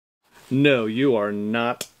No, you are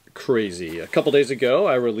not crazy. A couple days ago,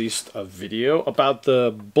 I released a video about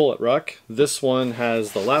the Bullet Ruck. This one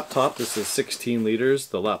has the laptop. This is 16 liters,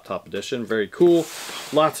 the laptop edition. Very cool.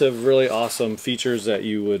 Lots of really awesome features that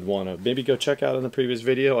you would want to maybe go check out in the previous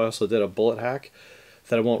video. I also did a bullet hack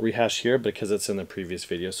that I won't rehash here because it's in the previous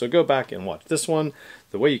video. So go back and watch this one.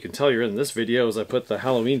 The way you can tell you're in this video is I put the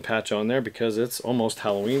Halloween patch on there because it's almost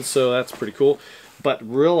Halloween, so that's pretty cool. But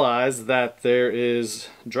realize that there is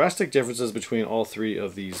drastic differences between all three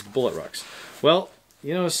of these Bullet Rucks. Well,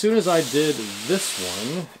 you know, as soon as I did this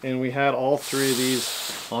one, and we had all three of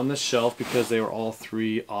these on the shelf because they were all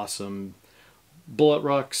three awesome Bullet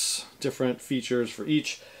Rucks, different features for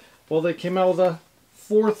each, well, they came out with a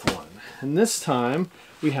fourth one. And this time,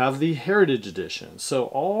 we have the Heritage Edition. So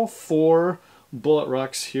all four Bullet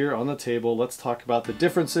Rucks here on the table. Let's talk about the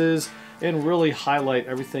differences and really highlight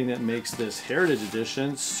everything that makes this Heritage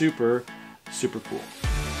Edition super, super cool.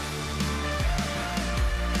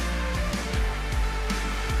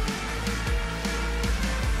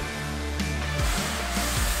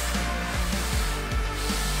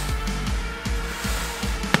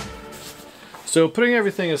 So putting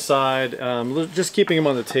everything aside, just keeping them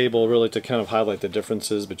on the table really to kind of highlight the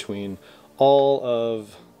differences between all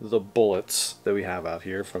of the bullets that we have out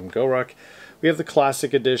here from GORUCK. We have the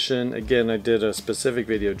Classic Edition. Again, I did a specific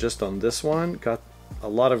video just on this one. Got a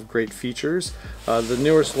lot of great features. The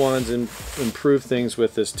newest ones improve things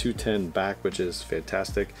with this 210 back, which is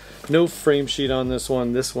fantastic. No frame sheet on this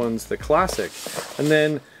one. This one's the Classic. And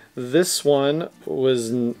then this one was,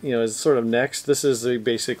 is sort of next. This is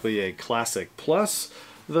basically a Classic Plus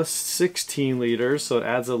the 16 liters, so it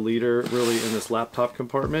adds a liter really in this laptop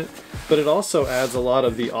compartment, but it also adds a lot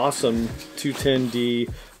of the awesome 210D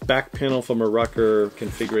back panel from a Rucker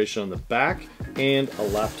configuration on the back, and a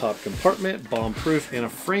laptop compartment, bomb-proof, and a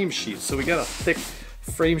frame sheet. So we got a thick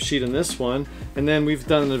frame sheet in this one, and then we've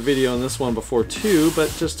done a video on this one before too,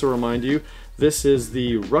 but just to remind you, this is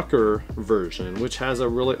the Rucker version, which has a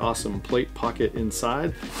really awesome plate pocket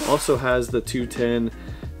inside. Also has the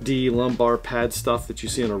 210D lumbar pad stuff that you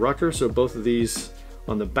see on a Rucker. So both of these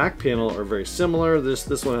on the back panel are very similar.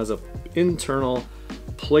 This one has an internal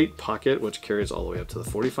plate pocket, which carries all the way up to the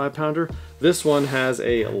 45-pounder. This one has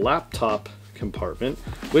a laptop compartment,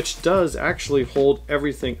 which does actually hold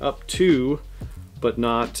everything up to, but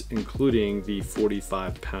not including the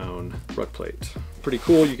 45-pound ruck plate. Pretty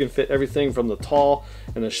cool. You can fit everything from the tall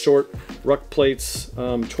and the short ruck plates,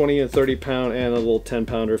 20 and 30 pound, and a little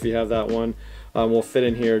 10-pounder if you have that one. Will fit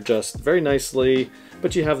in here just very nicely,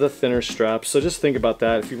 but you have the thinner straps, so just think about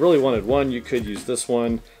that. If you really wanted one, you could use this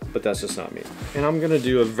one, but that's just not me. And I'm gonna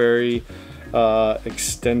do a very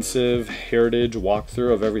extensive Heritage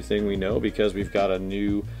walkthrough of everything we know, because we've got a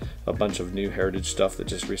bunch of new Heritage stuff that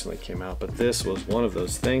just recently came out, but this was one of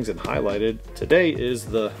those things, and highlighted today is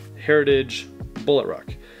the Heritage Bullet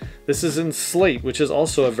Ruck. This is in slate, which is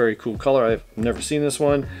also a very cool color. I've never seen this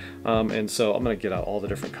one, and so I'm gonna get out all the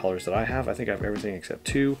different colors that I have. I think I have everything except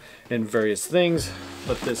two and various things,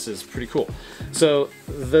 but this is pretty cool. So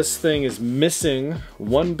this thing is missing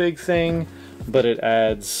one big thing, but it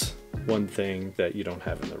adds one thing that you don't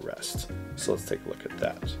have in the rest. So let's take a look at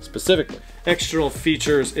that. Specifically, external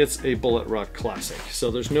features, it's a Bullet Ruck Classic. So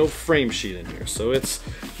there's no frame sheet in here. So it's,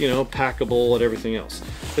 packable and everything else.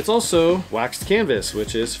 It's also waxed canvas,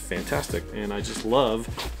 which is fantastic. And I just love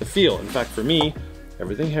the feel. In fact, for me,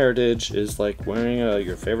 everything Heritage is like wearing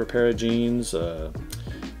your favorite pair of jeans,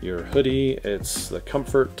 your hoodie. It's the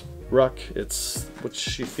comfort ruck. It's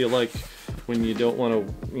what you feel like when you don't want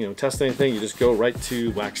to, test anything. You just go right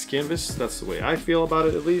to waxed canvas. That's the way I feel about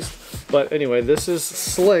it, at least. But anyway, this is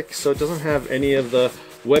slick, so it doesn't have any of the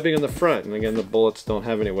webbing on the front. And again, the bullets don't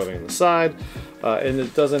have any webbing on the side, and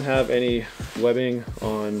it doesn't have any webbing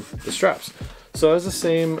on the straps. So it has the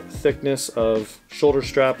same thickness of shoulder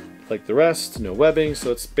strap like the rest, no webbing.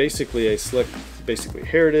 So it's basically a slick, basically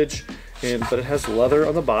Heritage. But it has leather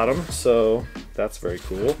on the bottom, so that's very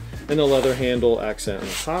cool. And the leather handle accent on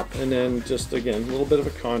the top, and then just again a little bit of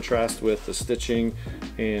a contrast with the stitching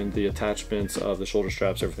and the attachments of the shoulder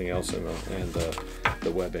straps, everything else, and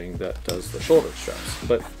the webbing that does the shoulder straps.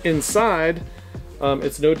 But inside,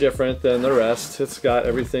 it's no different than the rest. It's got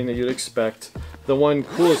everything that you'd expect. The one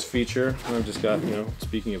coolest feature, and I've just got,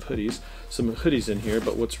 speaking of hoodies, some hoodies in here,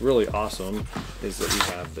 but what's really awesome is that we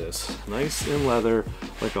have this nice in leather,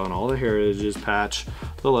 like on all the Heritages patch,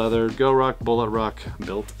 the leather, GORUCK, Bullet Ruck,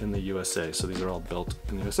 built in the USA. So these are all built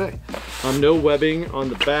in the USA. No webbing on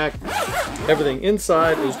the back. Everything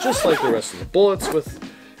inside is just like the rest of the bullets, with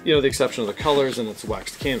the exception of the colors, and it's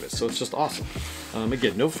waxed canvas. So it's just awesome.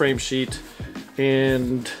 Again, no frame sheet,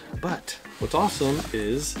 but what's awesome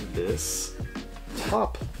is this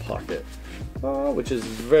top pocket, which is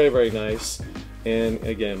very, very nice. And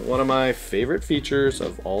again, one of my favorite features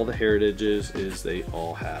of all the Heritages is they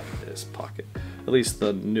all have this pocket, at least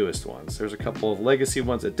the newest ones. There's a couple of legacy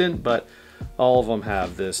ones that didn't, but all of them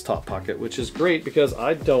have this top pocket, which is great because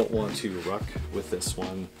I don't want to ruck with this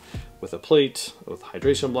one with a plate, with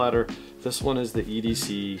hydration bladder. This one is the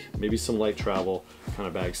EDC, maybe some light travel kind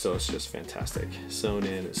of bag, so it's just fantastic. Sewn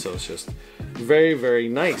in, so it's just very, very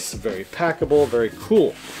nice, very packable, very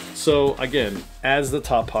cool. So again, as the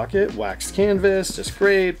top pocket, waxed canvas, just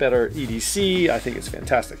great, better EDC, I think it's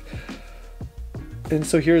fantastic. And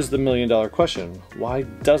so here's the million-dollar question. Why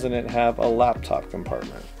doesn't it have a laptop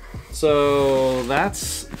compartment? So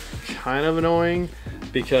that's kind of annoying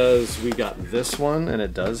because we got this one and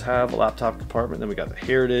it does have a laptop compartment. Then we got the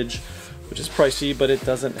Heritage, which is pricey, but it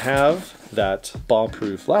doesn't have that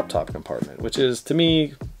bomb-proof laptop compartment, which is, to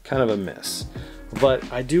me, kind of a miss. But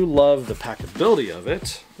I do love the packability of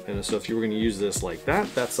it. And so if you were going to use this like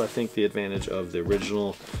that, that's, I think, the advantage of the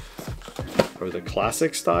original or the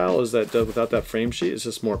classic style, is that without that frame sheet, it's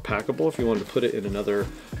just more packable if you wanted to put it in another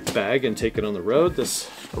bag and take it on the road.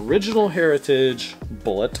 This original Heritage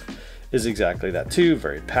Bullet is exactly that too.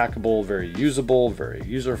 Very packable, very usable, very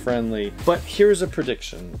user-friendly. But here's a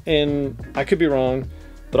prediction, and I could be wrong,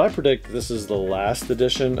 but I predict this is the last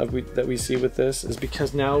edition that we see with this, is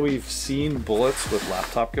because now we've seen bullets with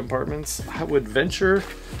laptop compartments. I would venture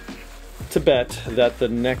to bet that the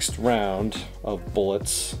next round of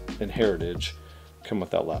bullets in Heritage come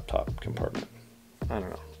with that laptop compartment. I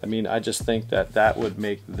don't know. I mean, I just think that that would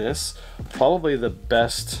make this probably the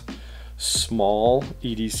best small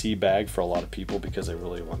EDC bag for a lot of people, because they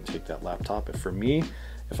really want to take that laptop. And for me,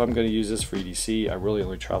 if I'm going to use this for EDC, I really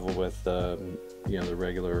only travel with you know, the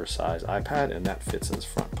regular size iPad, and that fits in this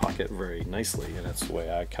front pocket very nicely. And that's the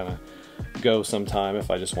way I kind of go sometime if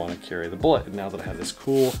I just want to carry the Bullet. And now that I have this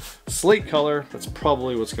cool slate color, that's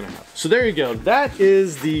probably what's going to happen. So there you go. That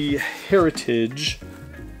is the Heritage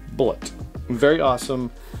Bullet. Very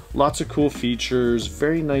awesome. Lots of cool features.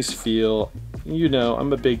 Very nice feel. You know,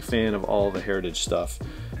 I'm a big fan of all the Heritage stuff.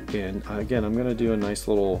 And again, I'm gonna do a nice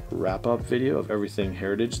little wrap-up video of everything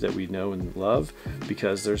Heritage that we know and love,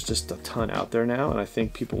 because there's just a ton out there now, and I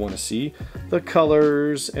think people want to see the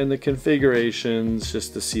colors and the configurations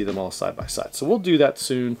just to see them all side by side. So we'll do that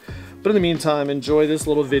soon. But in the meantime, enjoy this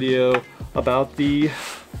little video about the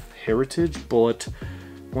Heritage Bullet.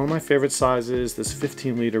 One of my favorite sizes. This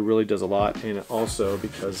 15 liter really does a lot, and also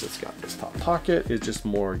because it's got this top pocket, it's just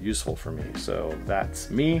more useful for me. So that's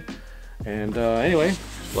me. And anyway,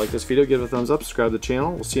 if you like this video, give it a thumbs up, subscribe to the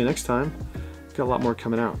channel. We'll see you next time. Got a lot more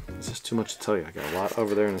coming out. It's just too much to tell you. I got a lot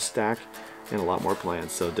over there in the stack and a lot more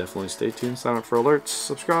planned. So definitely stay tuned, sign up for alerts,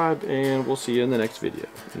 subscribe, and we'll see you in the next video.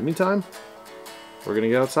 In the meantime, we're gonna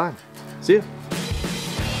get outside. See ya.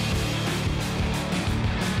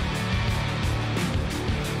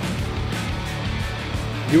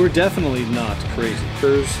 You are definitely not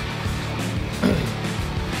crazy.